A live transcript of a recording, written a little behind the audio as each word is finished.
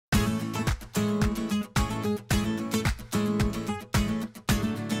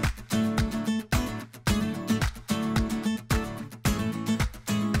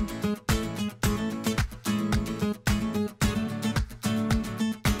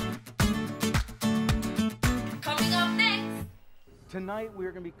Tonight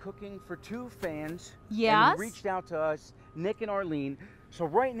we're going to be cooking for 2 fans. Yes. And who reached out to us, Nick and Arlene. So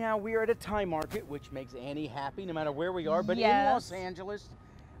right now we are at a Thai market, which makes Annie happy no matter where we are. But in Los Angeles,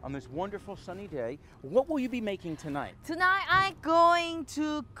 on this wonderful sunny day, what will you be making tonight? Tonight I'm going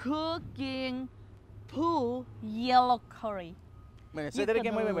to cooking poo yellow curry. Wait, say that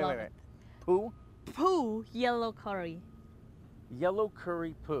again. Wait. Poo? Poo yellow curry. Yellow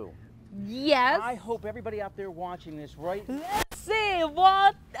curry poo. Yes. I hope everybody out there watching this, right? Let's see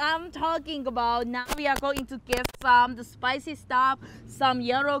what I'm talking about. Now we are going to get some the spicy stuff, some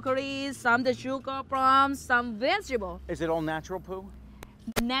yellow curry, some the sugar plums, some vegetable. Is it all natural poo?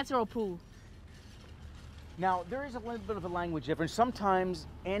 Natural poo. Now, there is a little bit of a language difference. Sometimes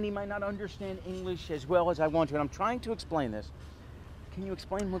Annie might not understand English as well as I want to, and I'm trying to explain this. Can you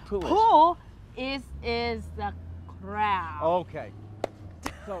explain what poo is? Poo is the crab. Okay.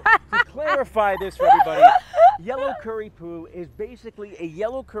 So, to clarify this for everybody, yellow curry poo is basically a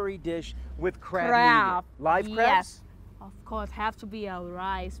yellow curry dish with crab. Live crabs? Yes. Of course, have to be a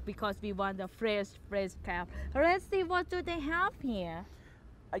rice because we want the fresh crab. Let's see what do they have here.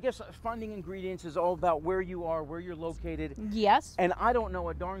 I guess finding ingredients is all about where you are, where you're located. Yes. And I don't know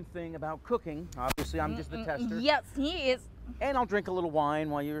a darn thing about cooking. Obviously, I'm just the tester. Yes, he is. And I'll drink a little wine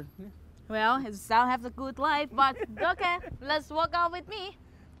while you're... Well, his son has a good life, but okay, let's work out with me.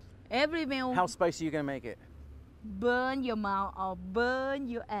 Every meal. How spicy are you going to make it? Burn your mouth or burn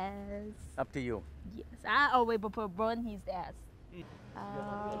your ass. Up to you. Yes, I always prefer burn his ass.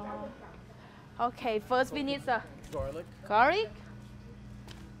 Okay, first we need the Garlic. garlic.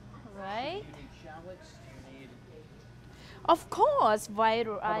 Right. You need shallots. You need... Of course, white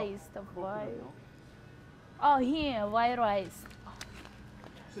rice. The white. Oh, here, white rice.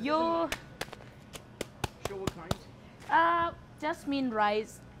 So You. Show what kind? Jasmine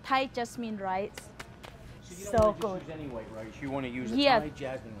rice. Thai jasmine rice. So you don't So want to good. just use any white rice. You want to use a Yes. Thai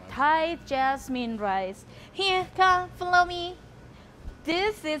jasmine rice. Thai jasmine rice. Here, come follow me.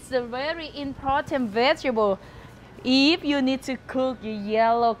 This is a very important vegetable. If you need to cook your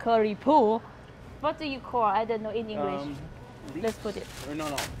yellow curry poo, what do you call? I don't know in English. Let's put it. Or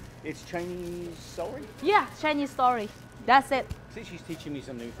no. It's Chinese celery? Yeah, Chinese story. That's it. See, she's teaching me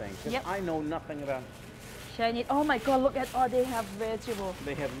some new things. 'Cause Yep. I know nothing about... Chinese. Oh my God, look at all they have vegetable.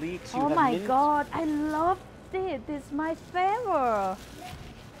 They have leeks. Oh my God, I love this. This is my favorite.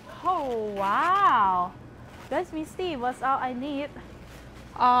 Oh wow. Let me see what's all I need.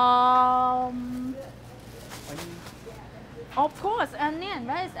 Of course, onion.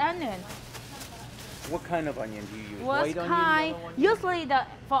 Where is onion? What kind of onion do you use? What White kind? onion, yellow onion? Usually,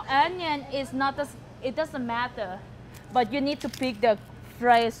 for onion is not it doesn't matter, but you need to pick the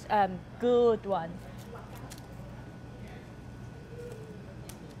fresh and good one.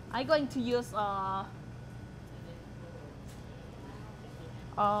 I'm going to use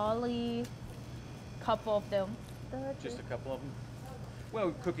only couple of them. Just a couple of them?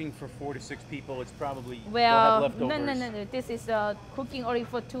 Well, cooking for 4 to 6 people, it's probably... Well, they'll have leftovers. no. This is cooking only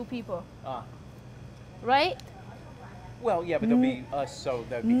for 2 people, Ah. right? Well, yeah, but there'll be us, so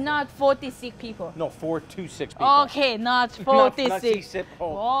that'd be... Not 46 people. No, 4 to 6 people. Okay, not 46.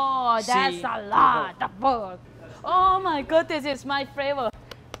 Oh, that's See, a lot of work. Oh my God, this is my favorite.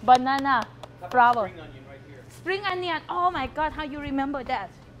 Banana flower. Spring onion right here. Spring onion. Oh my God, how you remember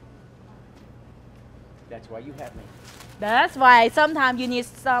that? That's why you have me. That's why sometimes you need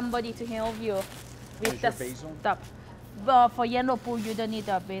somebody to help you with Is the your basil? stuff. But for yellow poo, you don't need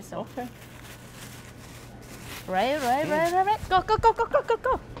the basil. Okay. Right.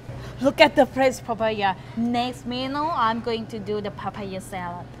 Go. Look at the fresh papaya. Next menu, I'm going to do the papaya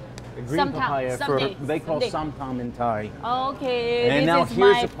salad. The green papaya, they call samtam in Thai. Okay, And this now is here's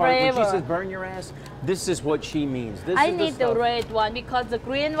my the part when she says favorite. burn your ass, this is what she means. This I is need the stuff. red one because the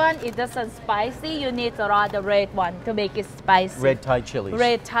green one, it doesn't spicy. You need a rather red one to make it spicy. Red Thai chilies.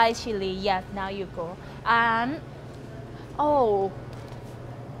 Red Thai chili, yes, now you go. And, oh,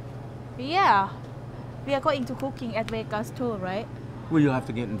 yeah, we are going to cooking at Vegas too, right? Well, you'll have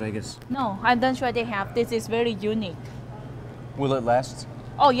to get in Vegas. No, I'm not sure they have. This is very unique. Will it last?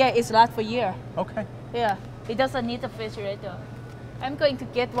 Oh yeah, it's last for a year. Okay. Yeah, it doesn't need a refrigerator. I'm going to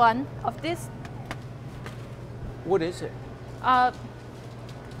get one of this. What is it? I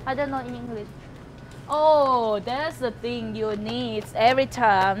don't know in English. Oh, that's the thing you need every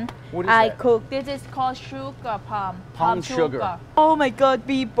time What is I that? cook. This is called sugar palm. Palm sugar. Oh my God,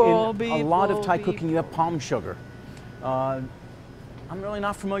 people, In a lot of Thai cooking, you have palm sugar. I'm really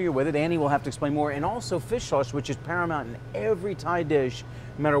not familiar with it. Annie will have to explain more. And also fish sauce, which is paramount in every Thai dish.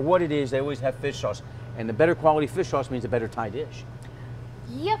 No matter what it is, they always have fish sauce. And the better quality fish sauce means a better Thai dish.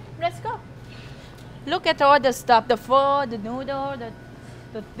 Yep, let's go. Look at all the stuff, the pho, the noodle,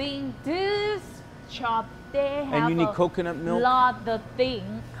 the thing. This shop, they have And you need a coconut milk? lot of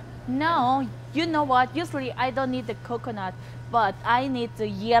thing. No, you know what? Usually I don't need the coconut, but I need the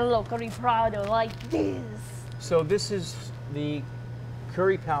yellow curry powder like this. So this is the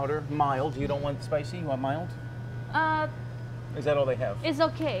curry powder, mild. You don't want spicy? You want mild? Is that all they have? It's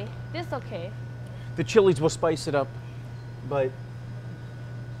okay. This okay. The chilies will spice it up, but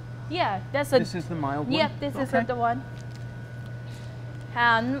Yeah, that's a. this is the mild one? Yeah, this is the one.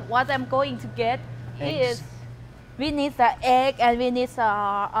 And what I'm going to get Eggs. is we need the egg and we need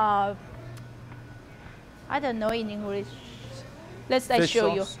I don't know in English. Let's I Fish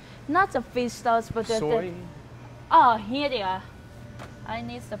show sauce? you. Not the fish sauce, but Soy? oh, here they are. I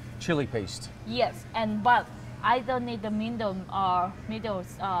need the Chili paste. yes, and but I don't need the middle I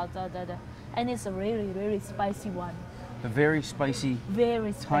need a really spicy one. The very spicy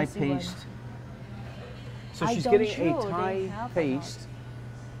Very Thai spicy paste. one. So I she's don't getting sure a they Thai have or not. paste,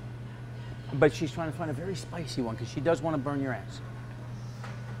 but she's trying to find a very spicy one because she does want to burn your ass.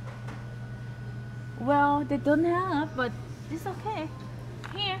 Well, they don't have, but it's okay.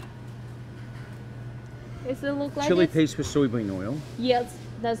 Here. Does it look like Chili this? paste with soybean oil. Yes,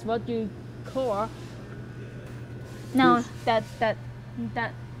 that's what you call. No, Who's-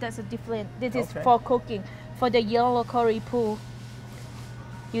 that's a different. This is Okay. for cooking. For the yellow curry poo,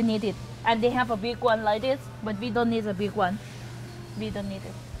 you need it. And they have a big one like this, but we don't need a big one. We don't need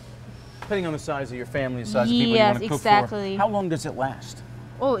it. Depending on the size of your family, the size of people you Yes, want to cook exactly. for. How long does it last?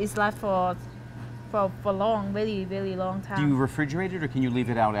 Oh, it's like for long, very long time. Do you refrigerate it or can you leave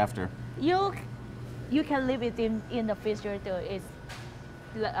it out after? You can leave it in the refrigerator. It's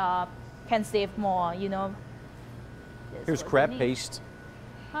can save more, you know. That's Here's what crab we need. paste.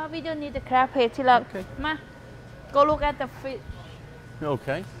 We don't need the crab paste. Like, Okay. Ma, go look at the fish.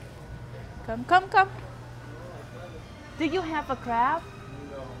 Okay. Come. Do you have a crab?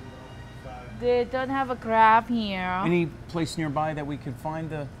 They don't have a crab here. Any place nearby that we can find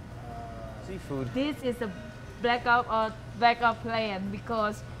the seafood? This is a backup plan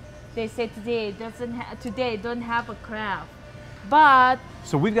because they say today don't have a crab, but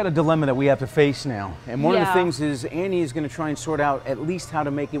So we've got a dilemma that we have to face now. And one of the Yeah. things is Annie is going to try and sort out at least how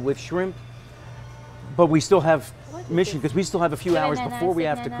to make it with shrimp. But we still have What is mission this? because we still have a few hours 799, before we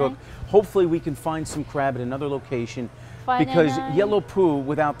have to cook. 799. Hopefully we can find some crab at another location because 599. yellow poo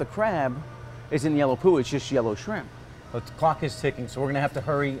without the crab isn't yellow poo, it's just yellow shrimp. But the clock is ticking, so we're going to have to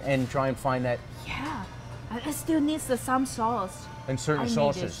hurry and try and find that yeah, I still need some sauce. in certain I need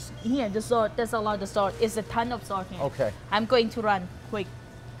sauces. it. Here, the salt. There's a lot of salt. It's a ton of salt here. Okay. I'm going to run quick.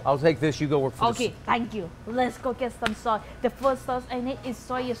 I'll take this, you go work for Okay, thank you. Let's go get some sauce. The first sauce I need is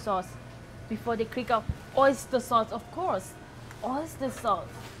soy sauce. Before they click out, oyster sauce, of course. Oyster sauce.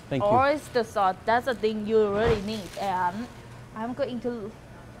 Thank you. Oyster sauce. That's a thing you really need. And I'm going to,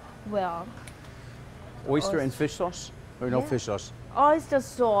 well, Oyster and fish sauce? Or no Yeah. fish sauce? oyster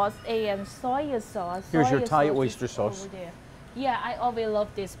sauce and soy sauce. Here's your Soy Thai sauce is oyster sauce. over there. Yeah, I always love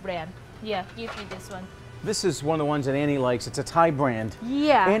this brand. Yeah, give me this one. This is one of the ones that Annie likes. It's a Thai brand.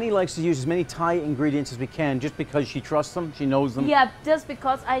 Yeah. Annie likes to use as many Thai ingredients as we can just because she trusts them, she knows them. Yeah, just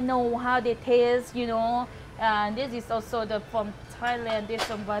because I know how they taste, you know. And this is also from Thailand. This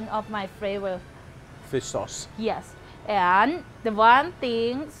is one of my favorite. Fish sauce. Yes. And the one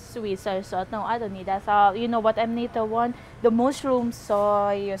thing, sweet soy sauce. No, I don't need that sauce. You know what I need? The mushroom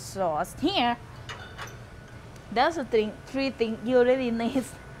soy sauce. Here, that's the thing. 3 things you really need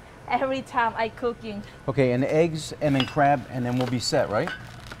every time I cooking. Okay, and eggs and then crab and then we'll be set, right?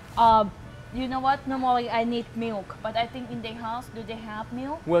 You know what? Normally I need milk, but I think in the house, do they have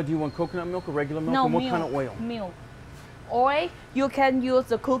milk? Well, do you want coconut milk or regular milk? No, and what milk. kind of oil? Milk. Oil, you can use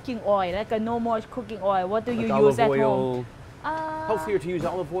the cooking oil, like a normal cooking oil. What do Like you olive use at oil. home? Healthier to use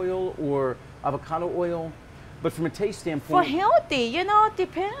olive oil or avocado oil. But from a taste For standpoint, healthy, you know,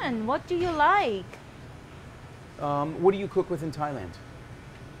 depend. What do you like? what do you cook with in Thailand?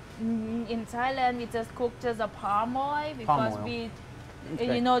 In Thailand, we just cook just a palm oil because oil. we,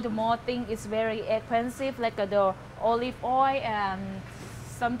 Okay. you know, the more thing is very expensive, like the olive oil and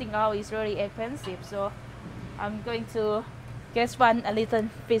something else is really expensive. So I'm going to get one a little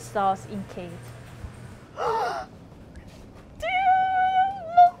fish sauce in case. Dude,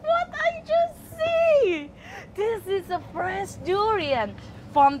 look what I just see! This is a fresh durian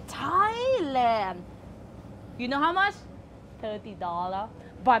from Thailand. You know how much? $30.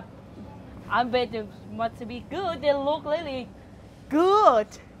 But I bet it must be good. They look really good.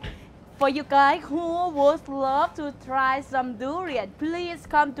 For you guys who would love to try some durian, please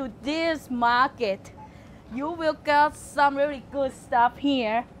come to this market. You will get some really good stuff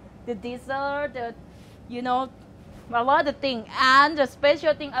here. The dessert, you know, a lot of things. And the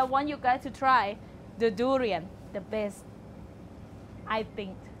special thing I want you guys to try, the durian, the best. I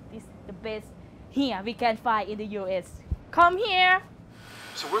think this is the best here we can find in the US. Come here.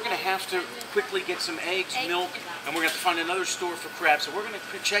 So we're going to have to quickly get some eggs, milk, and we're going to have to find another store for crab. So we're going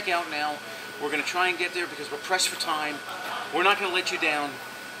to check out now. We're going to try and get there because we're pressed for time. We're not going to let you down.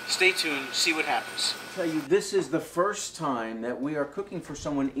 Stay tuned, see what happens. I'll tell you, this is the first time that we are cooking for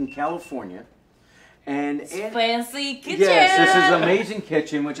someone in California. And Fancy kitchen. Yes, this is an amazing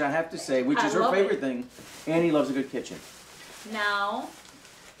kitchen, which I have to say, which is her favorite thing. Annie loves a good kitchen. Now,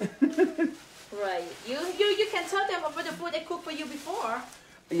 right, you can tell them about the food I cooked for you before.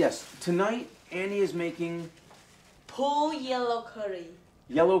 Yes, tonight Annie is making Poo yellow curry.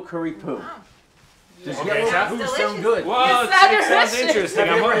 yellow curry poo. Wow. Does Okay, yellow sounds poo delicious. sound good? Well, Yes, it sounds delicious. interesting.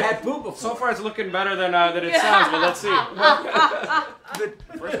 Have you ever I'm- had poo before? So far, it's looking better than it sounds, but let's see. Good.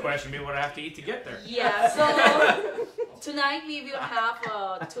 First question, what do I have to eat to get there? Yeah, so tonight we will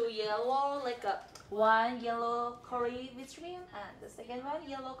have two yellow, like one yellow curry with shrimp and the second one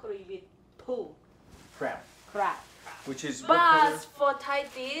yellow curry with poo, Crab. crab. Which is what But color? for Thai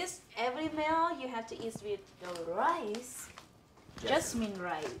dish, every meal you have to eat with the rice, jasmine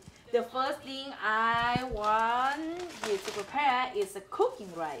rice. The first thing I want you to prepare is a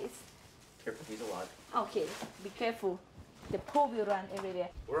cooking rice. Careful, he's alive. Okay, be careful. The poo will run everywhere.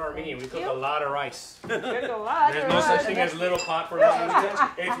 We're Armenian. We cook Thank a you. lot of rice. There's a lot There's of no such rice. thing as little pot for rice.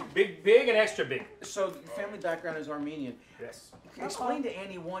 It's big and extra big. So, the family background is Armenian. Yes. Explain to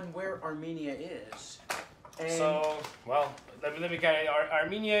Annie, one, where Armenia is. And So, well, let me kind of.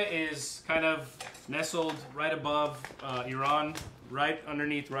 Armenia is kind of nestled right above Iran, right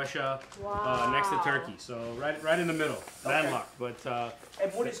underneath Russia, next to Wow. Turkey. So right in the middle, landlocked. But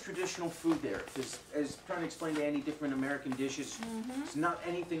and what is traditional food there? As trying to explain to Annie different American dishes, it's not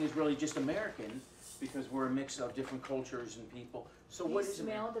anything is really just American because we're a mix of different cultures and people. So You what is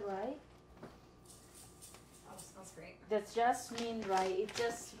smell the rice? Oh, smells great. The jasmine rice, it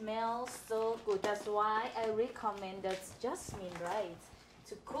just smells so good. That's why I recommend that jasmine rice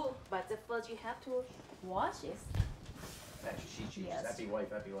to cook. But the first you have to wash it. That's she chooses. Yes. Happy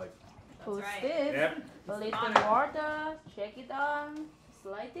wife, happy life. Put right. this, Yep. a little honor. water, shake it on,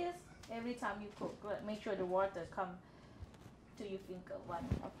 slide this. Every time you cook, make sure the water come to your finger, one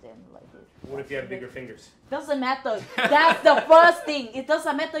of them like this. what if you have bigger fingers? Doesn't matter. That's the first thing. It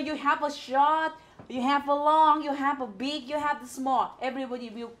doesn't matter. You have a short, you have a long, you have a big, you have the small. Everybody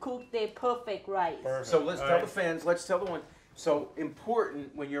will cook their perfect rice. Perfect. So let's All tell right. the fans, let's tell the one. So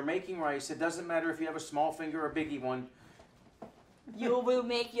important when you're making rice, it doesn't matter if you have a small finger or a biggie one. You will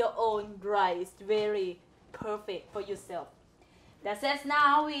make your own rice very perfect for yourself. That says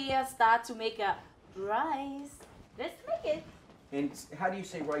now we start to make a rice. Let's make it. And how do you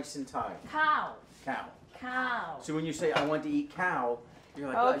say rice in Thai? Cow. Cow. Cow. So when you say I want to eat cow, you're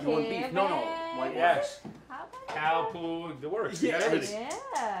like, oh, you want Okay, beef? No, no, then. white Yeah. rice. How about Cow that? poo, the works. You got Yes. everything.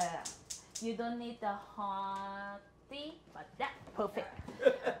 Yeah. You don't need the hot tea, but that's perfect.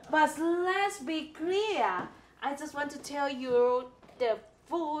 But let's be clear. I just want to tell you the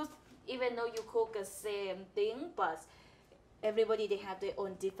food, even though you cook the same thing, but everybody they have their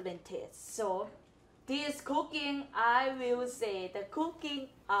own different tastes. So this cooking, I will say the cooking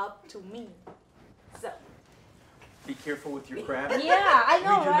up to me. So Be careful with your crab. yeah, I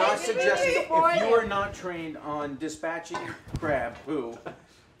know, We do right? not suggest Really it. If you important. are not trained on dispatching crab poo,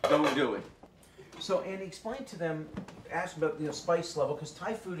 don't do it. So Annie, explain to them, ask about the spice level, because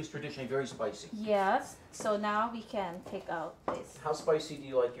Thai food is traditionally very spicy. Yes. So now we can take out this. How spicy do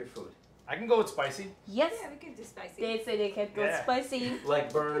you like your food? I can go with spicy. Yes. Yeah, we could do spicy. They say they can go Yeah. spicy.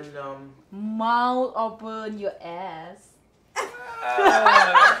 Like burn, Mouth or burn your ass.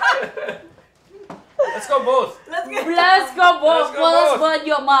 Let's go both. Let's go. Let's go both. Let's go First both. burn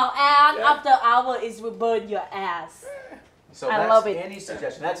your mouth and Yeah. after hour is will burn your ass. so I that's love it. Annie's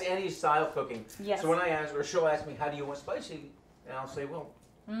suggestion. That's Annie's style of cooking. Yes. So when I ask her, she'll ask me, how do you want spicy? And I'll say, well,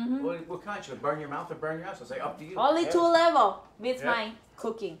 Mhm. what kind should burn your mouth or burn your ass? I'll say, up to you. Only Yeah. 2 level with Yeah. my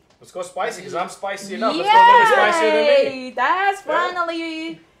cooking. Let's go spicy because I'm spicy enough. Let's go a little spicier than me. Yay! That's Yeah.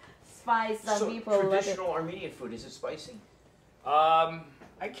 finally spice some So people love it. traditional Armenian food, is it spicy?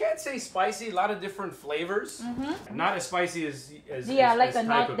 I can't say spicy. A lot of different flavors. Not as spicy as Yeah, as, like as a Thai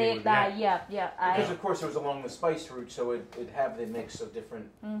not cooking dead would, that. Yeah. Because of course it was along the spice route, so it'd have the mix of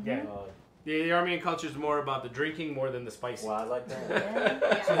different. Yeah. The Armenian culture is more about the drinking more than the spicy. Well, I like that.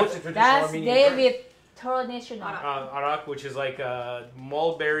 Yeah. So what's the traditional That's Armenian drink? David traditional. Arak, which is like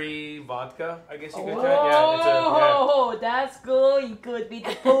mulberry vodka, I guess you could say. Yeah, it's Oh, that's good. It could be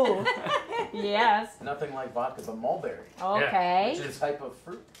the food. Yes. Nothing like vodka, but mulberry. Okay. Which is a type of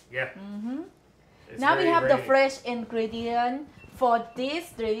fruit. yeah. Mm-hmm. It's Now we very have the grainy. fresh ingredient. For this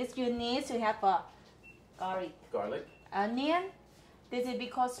dish, you need to have a Garlic. onion. This is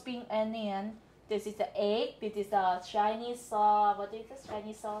because spring onion. This is the egg. This is the Chinese sauce. What is this?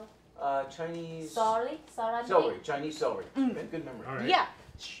 Chinese sauce? Chinese. Celery. Chinese celery. Good memory. All right. Yeah.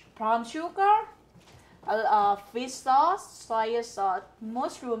 Brown sugar. Fish sauce, soy sauce,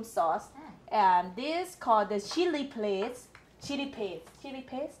 mushroom sauce, and this called the chili paste. Chili paste.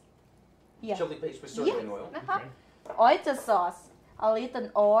 Yeah. Chili paste with sodium Yes. oil. Okay. Oyster sauce, a little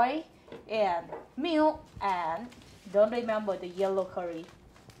oil, and milk, and don't remember the yellow curry.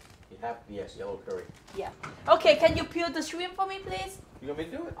 You have yellow curry. Yeah. Okay, can you peel the shrimp for me, please? You want me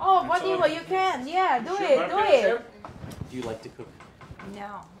to do it? Oh, That's whatever all. you can. Yeah, do Sure, it, wanna do finish it. shrimp? Do you like to cook?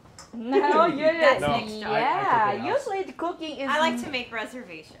 No. No, you That's No. Nick's job. Yeah, I cook in-house. usually the cooking is. I like to make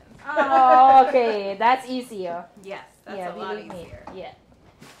reservations. Oh, okay, that's easier. Yes, that's Yeah, a lot believe me. easier. Yeah.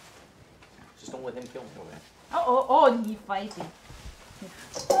 Just don't let him kill me over there. Oh, he's fighting.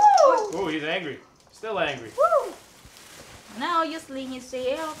 Woo! Oh, he's angry. Still angry. Woo! Now usually he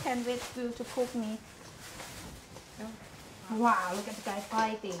say, "Oh, can't wait to cook me." Wow, look at the guy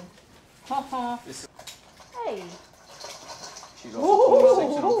fighting. This is- Hey. She's also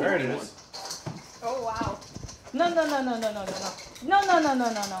 26 and I'm There it 51. is. Oh wow. No. Are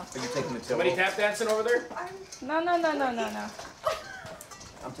you taking the tail Somebody off? tap dancing over there? No.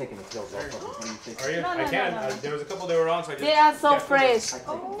 I'm taking the tails off. What do you think? Are you? No, I can. no. There was a couple that were on, so I just. They are so kept them. fresh. I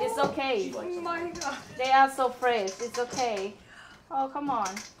think It's she okay. likes Oh it. my god. They are so fresh. It's okay. Oh, come on.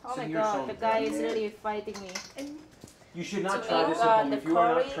 Oh So my you're god, so the guy is dumb. really fighting me. You should not So try you this got at home the if you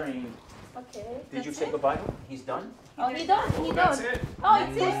are not curry. trained. Okay. Did you that's say it? goodbye? He's done? Oh, he done. He That's done. it. Oh,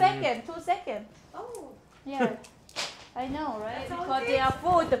 it's 2 seconds. 2 seconds. Oh. Yeah. I know, right? That's all it Because they are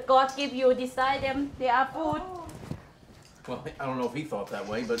food. The God give you decide them. They are food. Oh. Well, I don't know if he thought that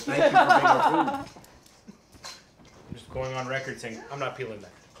way, but thank you for being our food. I'm just going on record saying I'm not peeling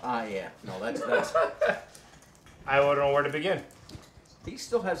that. Yeah. No, that's. I don't know where to begin. He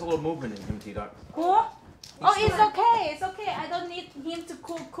still has a little movement in him, T-Doc. Who? Oh, it's okay. It's okay. I don't need him to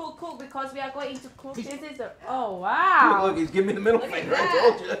cook because we are going to cook. He's- This is the. Oh wow. Look, he's giving me the middle Look at finger. I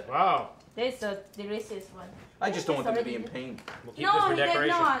that. told you. Wow. This is a delicious one. I just don't want them to be in Sorry. pain. We'll keep No, this for he did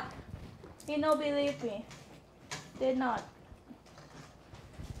decoration. not. He no believe me. Did not.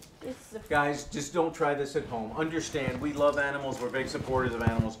 It's a, Guys, just don't try this at home. Understand, we love animals. We're big supporters of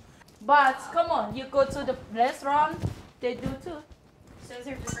animals. but come on, you go to the restaurant, they do too. So is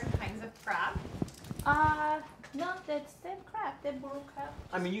there different kinds of crab? No, that's same crab, the blue crab.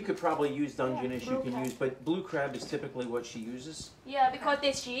 I mean, you could probably use Dungeness, Yeah, you blue can crab. use, but blue crab is typically what she uses. Yeah, because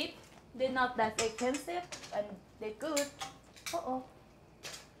they're cheap, they're not that expensive, and they're good. Oh,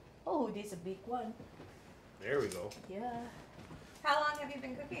 this is a big one. There we go. Yeah. How long have you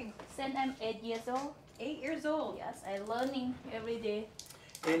been cooking? Since I'm 8 years old. 8 years old. Yes, I'm learning every day.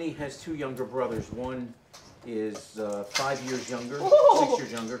 Annie has 2 younger brothers. One is 5 years younger, Ooh. 6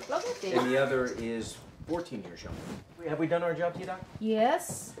 years younger, Look at this. and the other is 14 years younger. Have we done our job, T-Doc?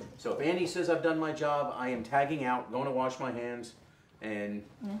 Yes. So if Annie says I've done my job, I am tagging out, going to wash my hands, and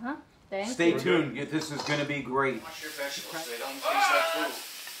Thank stay you. tuned. This is going to be great. Wash your vegetables. They don't taste like food.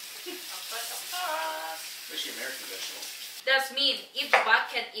 Especially American vegetables. That means if the bug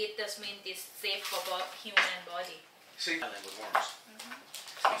can eat, that means it's safe for human body. See, island with worms.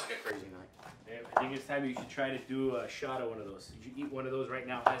 Sounds like a crazy night. Yeah, I think it's time you should try to do a shot of one of those. You should eat one of those right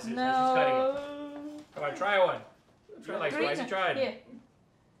now as she's cutting it. Come on, try one. Try like spicy. Try it. Yeah.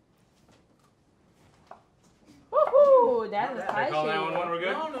 Woohoo! That's Not a bad. I call 911. We're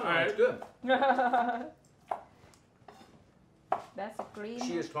good. No, All it's right. good. That's a green.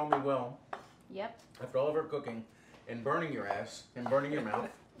 She has taught me well, Yep. after all of her cooking, and burning your ass, and burning your mouth.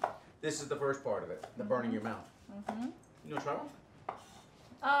 This is the first part of it, the burning your mouth. You want to try one?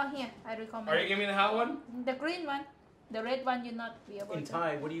 Here, I recommend. Are you giving me the hot one? The green one. The red one you not be able In to.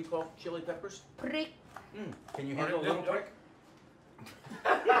 Thai, what do you call chili peppers? Prick. Can you handle a little prick?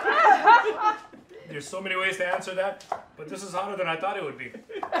 There's so many ways to answer that, but this is hotter than I thought it would be.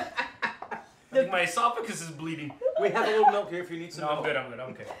 I think my esophagus is bleeding. We have a little milk here if you need some No, I'm milk. good. I'm good. I'm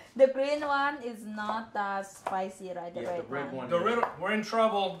okay. The green one is not that spicy, right? The Yeah, red the red one. The riddle, we're in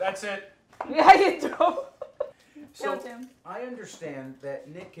trouble. That's it. Yeah, you throw. So, Tell them. I understand that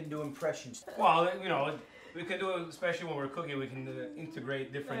Nick can do impressions. Well, you know, we can do it, especially when we're cooking. We can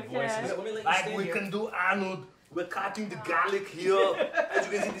integrate different Okay. voices. Let me let you Like stand we here. can do Arnold. We're cutting the garlic here. As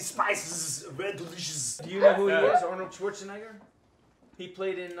you can see, the spices are very delicious. Do you know who he Yeah. is? Arnold Schwarzenegger? He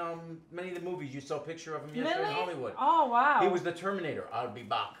played in many of the movies. You saw a picture of him yesterday in Hollywood. Oh wow. He was the Terminator. I'll be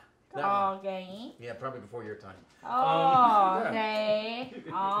back. That one. Okay. Yeah, probably before your time. Oh, okay.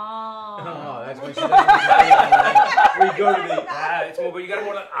 Oh. Oh, That's when she doesn't we go to the It's more, but you gotta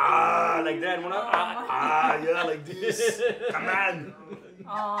more like like that. More like yeah, like this. Come on.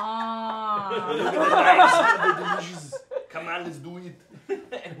 Look at the knives. They're delicious. Come on, let's do it.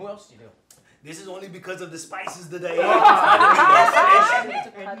 And who else do you do? This is only because of the spices that I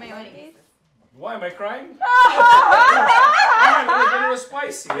Mayonnaise. Why am I crying? It was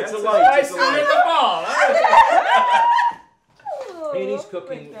spicy. It's a light. It's a light. The ball. Annie's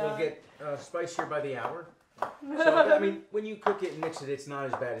cooking will get spicier by the hour. So, I mean, when you cook it and mix it, it's not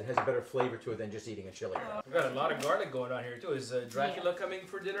as bad. It has a better flavor to it than just eating a chili. We've got a lot of garlic going on here too. Is Dracula coming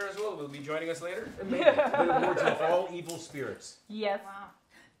for dinner as well? Will be joining us later? Maybe. But it wards off all evil spirits. Yes. Wow.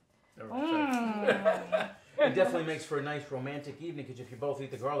 It definitely makes for a nice romantic evening because if you both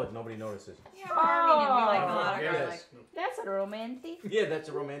eat the garlic, nobody notices. Yeah, Armenian, we like a lot of Yes. garlic. That's romantic. Yeah, that's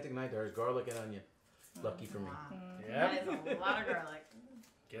a romantic night. There's garlic and onion. Lucky for me. Yeah. That is a lot of garlic.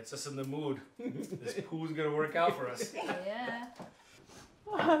 Gets us in the mood. This poo's gonna work out for us. Yeah.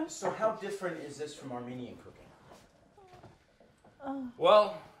 So how different is this from Armenian cooking?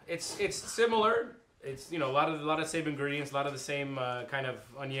 Well, it's similar. It's a lot of same ingredients, a lot of the same kind of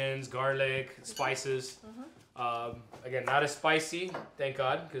onions, garlic, spices. Again, not as spicy, thank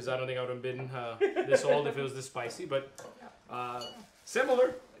God, because I don't think I would have been this old if it was this spicy. But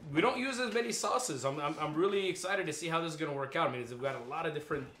similar. We don't use as many sauces. I'm really excited to see how this is gonna work out. I mean, we've got a lot of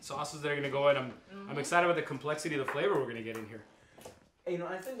different sauces that are gonna go in. I'm excited about the complexity of the flavor we're gonna get in here. You know,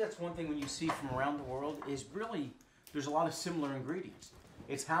 I think that's one thing when you see from around the world is really there's a lot of similar ingredients.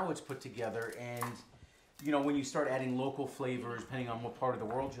 It's how it's put together, and you know when you start adding local flavors depending on what part of the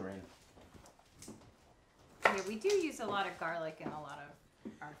world you're in. Yeah, we do use a lot of garlic in a lot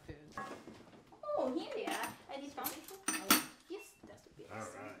of our food. Oh, here we are. I did found it. Yes, that's the best. All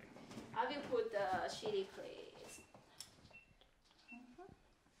right. I will put the chili please.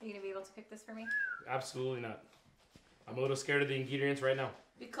 Are you gonna be able to cook this for me? Absolutely not. I'm a little scared of the ingredients right now.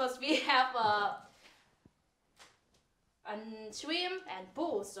 Because we have a shrimp and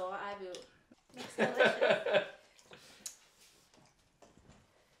bull, so I will. It's delicious.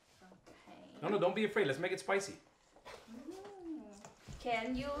 Okay. No, don't be afraid. Let's make it spicy.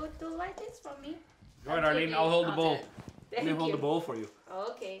 Can you do like this for me? All right, Arlene, I'll hold the bowl. Let me Thank hold you. the bowl for you.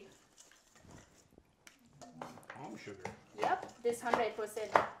 Okay. Oh, sugar. Yep. This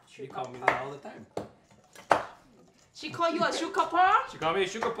 100% She sugar call me palm. that all the time. She call you a sugar palm? She called me a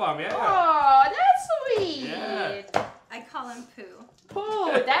sugar plum, yeah. Oh, that's sweet. Yeah. I call him Pooh.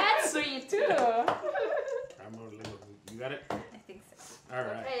 Oh, that's sweet too. You got it? I think so. All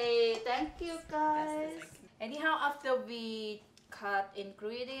right. Okay, thank you guys. Best as I can. Anyhow, after we cut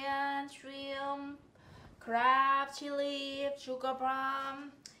ingredients, shrimp, crab, chili, sugar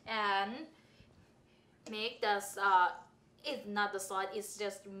plum, and make the it's not the sauce,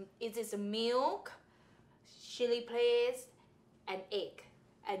 it is milk, chili paste, and egg,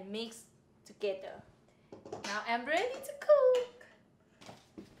 and mix together. Now I'm ready to cook.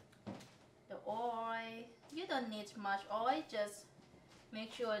 The oil, you don't need much oil, just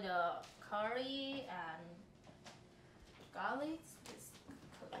make sure the curry and garlic is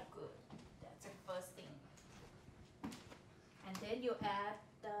cooked good. That's the first thing. And then you add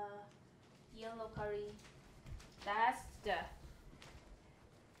the yellow curry. That's the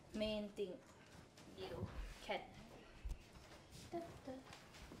main thing you can.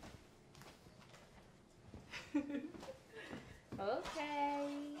 Okay.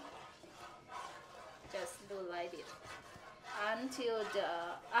 Just do like this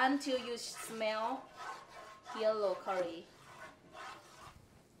until you smell yellow curry.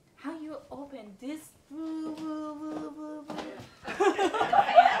 How you open this?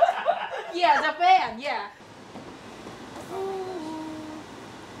 Yeah, the pan. Yeah.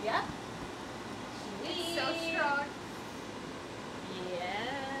 Yeah. It's so strong.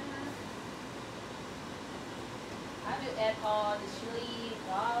 Yeah. I will add all the chili,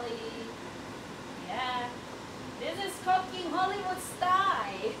 garlic. Yeah. This is cooking Hollywood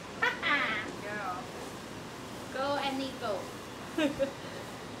style. Go, Annie, go.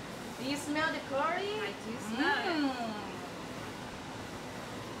 Do you smell the curry? I do smell it.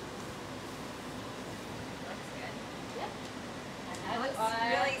 Looks good. Yeah. And I It will looks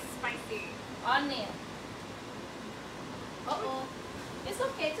add really spicy. onion. Uh-oh. It's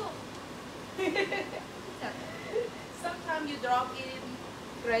okay too. It's okay. Sometimes you drop in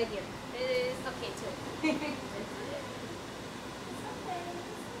gradient. It's okay too. It's okay.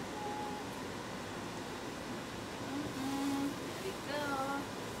 There we go.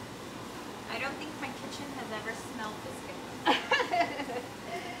 I don't think my kitchen has ever smelled this good.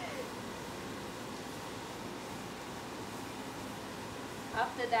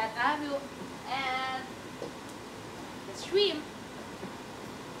 After that, I will add the shrimp.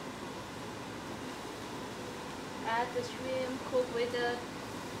 Add the shrimp, cook with the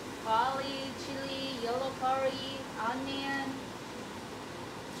garlic, chili, yellow curry, onion.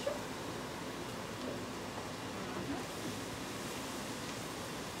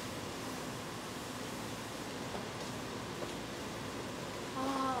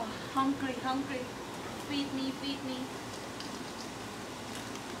 Oh, hungry, hungry. Feed me, feed me.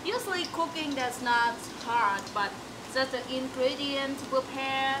 Usually cooking that's not hard, but just the ingredient to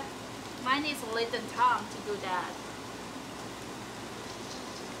prepare. Mine is a little time to do that.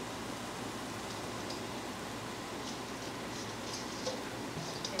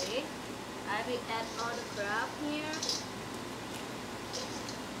 Okay, I will add all the crab here.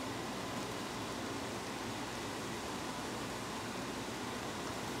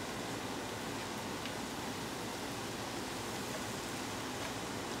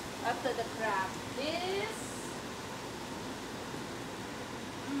 After the crab, this.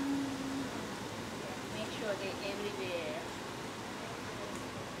 Make sure they're everywhere.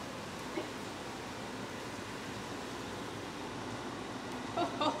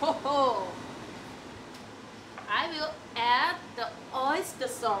 I will add the oyster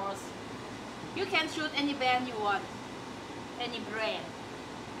sauce. You can choose any brand you want. Any brand.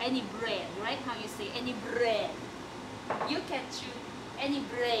 Any brand, right? How you say any brand. You can choose any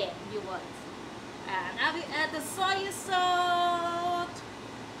brand you want. And I will add the soy sauce.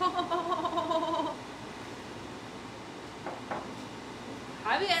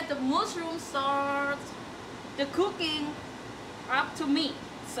 I will add the mushroom sauce. The cooking up to me.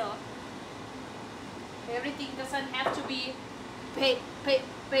 So everything doesn't have to be paid.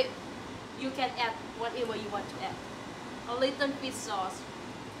 You can add whatever you want to add. A little fish sauce.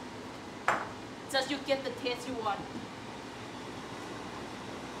 Just you get the taste you want.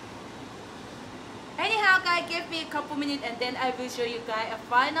 Anyhow guys, give me a couple minutes and then I will show you guys a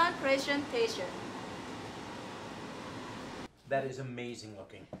final presentation. That is amazing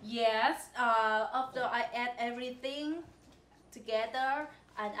looking. Yes, after I add everything together,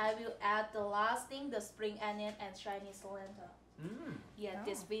 and I will add the last thing, the spring onion and Chinese cilantro. Yeah,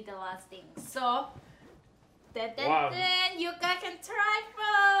 this will be the last thing. So, then you guys can try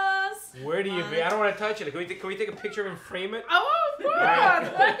first. Where do you? I don't want to touch it. Can we take a picture and frame it? Oh, of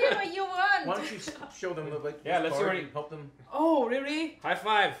course. Whatever you want. Why don't you show them a little bit? Yeah, let's see already help them. Oh, really? High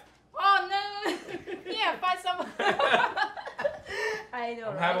five. Oh no. Yeah, find some. I know.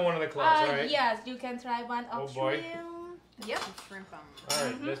 I'm having one of the claws. All right. Yes, you can try one of shrimp. Yep. Shrimp on. All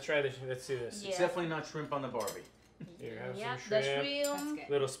right, let's try this. Let's see this. Yeah. It's definitely not shrimp on the Barbie. Here, have Yeah, some the shrimp. shrimp. That's good.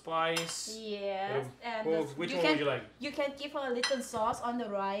 Little spice. Yes, and Which one would you like? You can give her a little sauce on the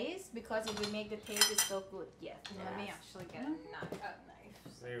rice because it will make the taste is so good. Yes. Let me actually get a knockout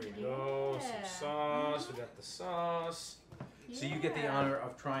knife. There we go. Some Yeah. sauce. We got the sauce. So you get the honor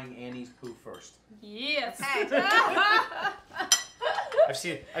of trying Annie's poo first. Yes. Hey. I've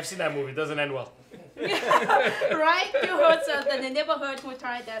seen that movie. It doesn't end well. Right? You heard something. I never heard who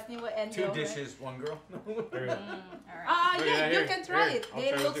tried that. Never end Two well, right? dishes, one girl. There we go. Ah, Look at yeah, that you here. can try Here, it. I'll They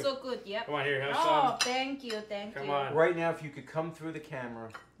try it look too. so good. Yep. Come on, here. Have Oh, some. thank you, thank Come you. on. Right now, if you could come through the camera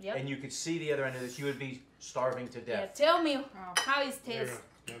Yep. and you could see the other end of this, you would be starving to Yeah, death. tell me Oh. how it There we tastes.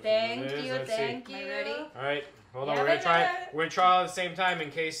 go. Thank Let's you, see. thank you. Am I ready? All right, hold on. Yeah, We're gonna try. but- We're gonna try all at the same time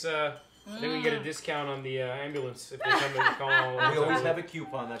in case I think we get a discount on the ambulance if they come and call all We always have a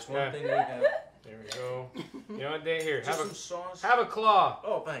coupon. That's one Yeah. thing we have. There we go. You know what? Here, Just have some sauce. a claw.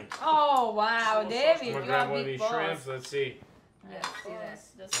 Oh, thanks. Oh wow, Sauce, David, I'm you gonna are grab a one of big these boss. shrimps. Let's see. Yes, yes,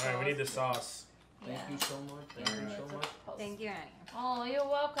 the All right, we need the sauce. sauce. Thank Yeah. you so much. Thank you Yeah, so it's a much. post. Thank you, Annie. Oh, you're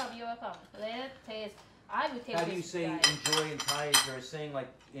welcome, you're welcome. Let's taste. I will taste How do you this say guy. enjoy in Thai? Is there a saying like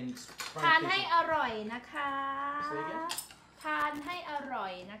in ทาน French? ให้อร่อยนะคะ Say again? ทานให้อร่อ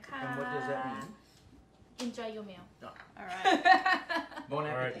ยนะคะ And what does that mean? Enjoy your meal. All right. Bon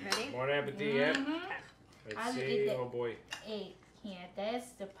All right, appetit. Ready? bon appetit. Yep. Mhm. Let's I will see. eat it. Oh boy. Egg here. That's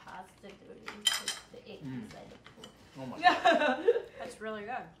the pasta. The egg inside the food. Oh my God. That's really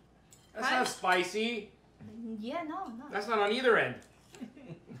good. That's not spicy. Yeah, no. That's not on either end.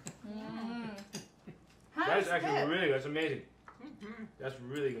 Mm. That's actually really good. That's amazing. That's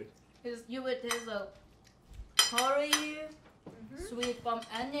really good. You would taste the curry, sweet palm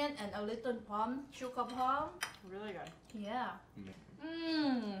onion, and a little palm, sugar palm. Really good. Yeah.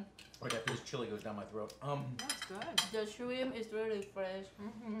 Mmm. Right after this chili goes down my throat. That's good. The shrimp is really fresh.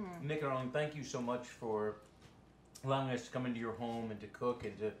 Nick and Arlene, thank you so much for allowing us to come into your home and to cook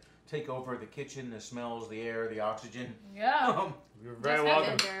and to take over the kitchen, the smells, the air, the oxygen. Yeah. You're very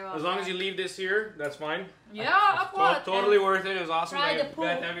welcome. As long as you leave this here, that's fine. Yeah, of course. Totally worth it. It was awesome. Try the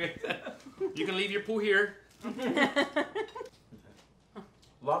poo. You can leave your poo here. A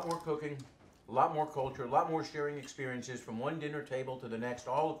lot more cooking, a lot more culture, a lot more sharing experiences from one dinner table to the next,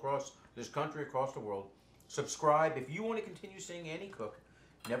 all across this country, across the world. Subscribe if you want to continue seeing Annie cook.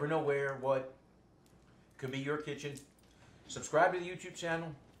 Never know where, what. Could be your kitchen. Subscribe to the YouTube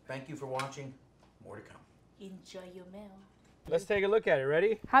channel. Thank you for watching. More to come. Enjoy your meal. Let's take a look at it.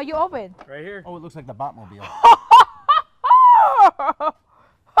 Ready? How you open? Right here. Oh, it looks like the Batmobile.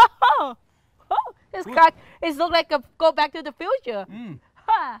 It's look like a go back to the future.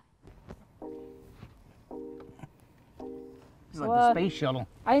 Ha. It's like the space shuttle.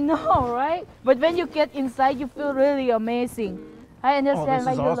 I know, right? But when you get inside, you feel really amazing. I understand, this is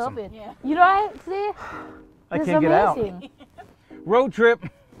like you awesome. love it. Yeah. You know, I see. I It's can't get out. amazing. Road trip.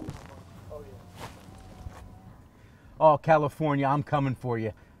 Oh, California, I'm coming for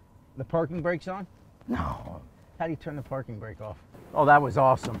you. The parking brake's on? No. How do you turn the parking brake off? Oh, that was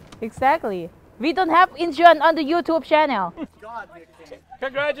awesome. Exactly. We don't have insurance on the YouTube channel.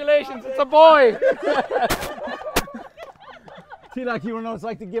 Congratulations, it's a boy. T-Doc, you want to know what it's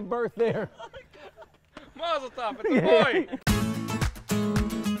like to give birth there? Mazel tov, it's a boy.